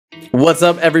What's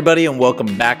up everybody, and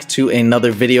welcome back to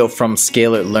another video from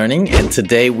Scalar Learning. And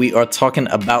today we are talking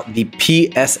about the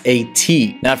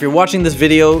PSAT. Now if you're watching this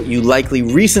video, you likely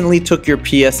recently took your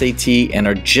PSAT and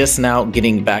are just now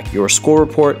getting back your score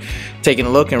report, taking a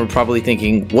look, and we're probably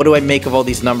thinking, what do I make of all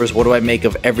these numbers? What do I make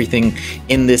of everything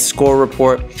in this score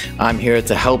report? I'm here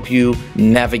to help you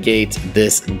navigate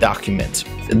this document.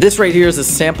 This right here is a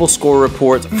sample score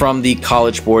report from the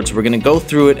College Board. So we're going to go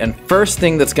through it, and first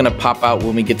thing that's going to pop out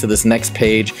when we get to this next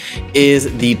page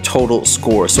is the total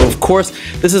score. So of course,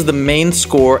 this is the main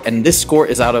score, and this score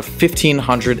is out of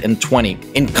 1,520.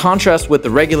 In contrast with the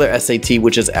regular SAT,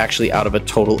 which is actually out of a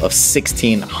total of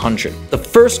 1,600. The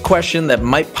first question that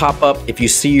might pop up if you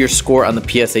see your score on the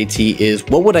PSAT is,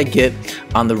 what would I get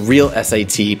on the real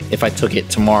SAT if I took it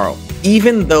tomorrow?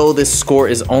 Even though this score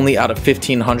is only out of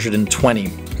 1,520,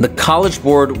 the College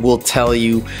Board will tell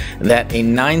you that a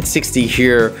 960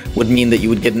 here would mean that you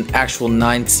would get an actual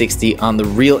 960 on the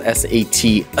real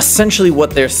SAT. Essentially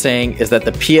what they're saying is that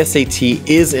the PSAT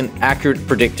is an accurate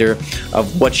predictor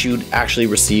of what you'd actually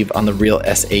receive on the real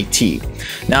SAT.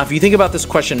 Now if you think about this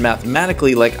question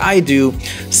mathematically like I do,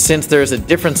 since there's a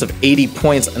difference of 80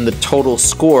 points in the total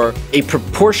score, a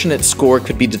proportionate score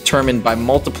could be determined by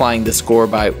multiplying the score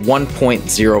by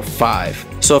 1.05.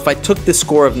 So if I took this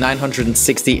score of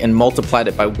 960 and multiplied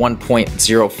it by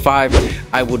 1.05,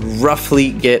 I would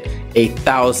roughly get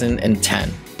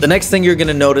 1,010. The next thing you're going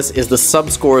to notice is the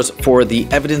subscores for the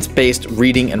evidence-based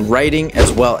reading and writing,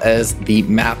 as well as the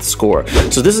math score.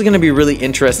 So this is going to be really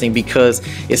interesting because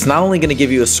it's not only going to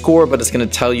give you a score, but it's going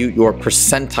to tell you your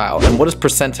percentile. And what does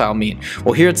percentile mean?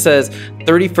 Well, here it says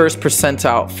 31st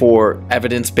percentile for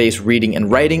evidence-based reading and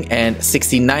writing and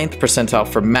 69th percentile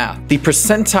for math. The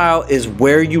percentile is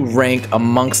where you rank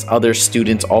amongst other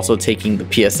students also taking the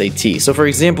PSAT. So for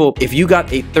example, if you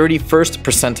got a 31st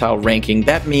percentile ranking,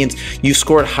 that means you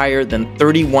scored higher than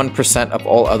 31% of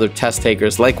all other test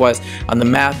takers. Likewise, on the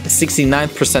math, the 69th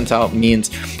percentile means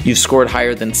you've scored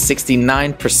higher than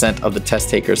 69% of the test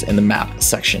takers in the math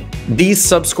section. These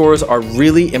subscores are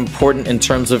really important in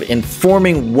terms of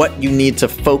informing what you need to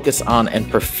focus on and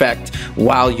perfect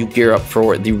while you gear up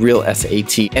for the real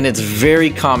SAT. And it's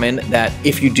very common that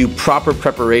if you do proper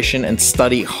preparation and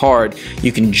study hard,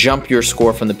 you can jump your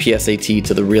score from the PSAT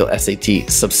to the real SAT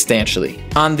substantially.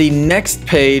 On the next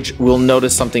page, we'll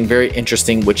notice something very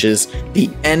interesting, which is the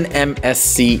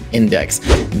NSC Index.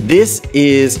 This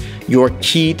is your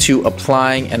key to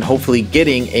applying and hopefully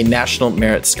getting a National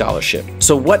Merit Scholarship.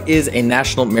 So what is a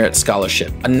National Merit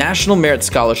Scholarship? A National Merit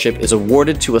Scholarship is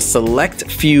awarded to a select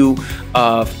few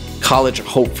of college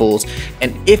hopefuls,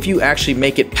 and if you actually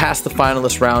make it past the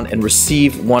finalist round and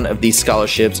receive one of these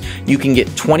scholarships, you can get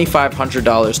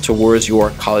 $2,500 towards your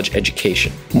college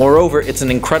education. Moreover, it's an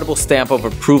incredible stamp of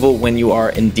approval when you are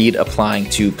indeed applying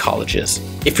to colleges.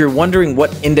 If you're wondering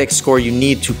what index score you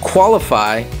need to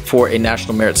qualify for a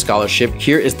National Merit Scholarship,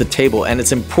 here is the table, and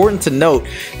it's important to note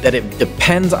that it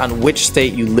depends on which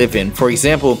state you live in. For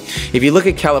example, if you look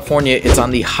at California, it's on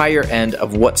the higher end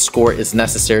of what score is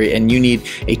necessary, and you need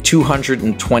a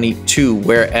 222,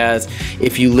 whereas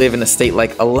if you live in a state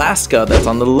like Alaska, that's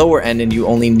on the lower end and you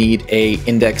only need a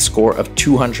index score of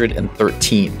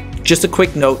 213. Just a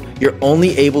quick note, you're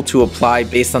only able to apply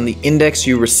based on the index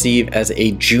you receive as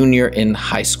a junior in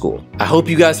high school. I hope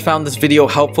you guys found this video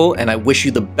helpful, and I wish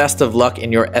you the best of luck in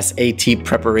your SAT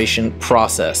preparation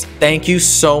process. Thank you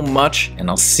so much, and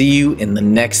I'll see you in the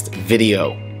next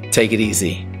video. Take it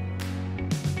easy.